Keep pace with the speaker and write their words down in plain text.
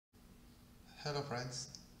Hello friends,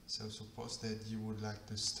 so suppose that you would like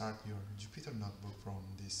to start your Jupyter notebook from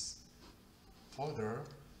this folder.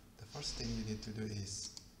 The first thing you need to do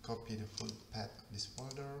is copy the full path of this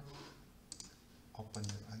folder, open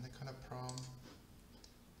your Anaconda prompt,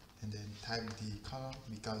 and then type the column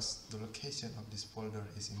because the location of this folder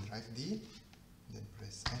is in drive D. Then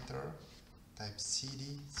press enter, type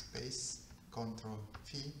cd space Ctrl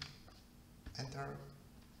V, enter,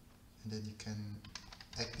 and then you can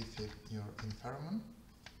activate your environment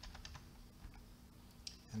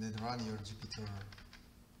and then run your Jupyter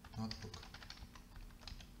notebook.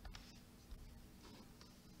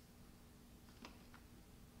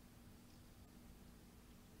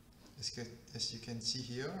 As you can see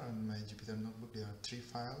here on my Jupyter notebook, there are 3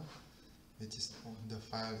 files, which is the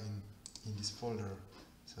file in this folder.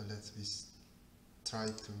 So let's try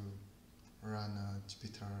to run a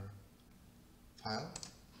Jupyter file.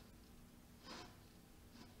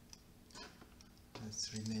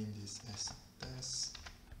 Let's rename this as test,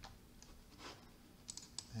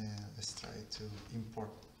 and let's try to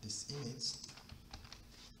import this image.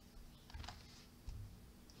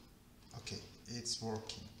 Okay, it's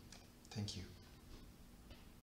working. Thank you.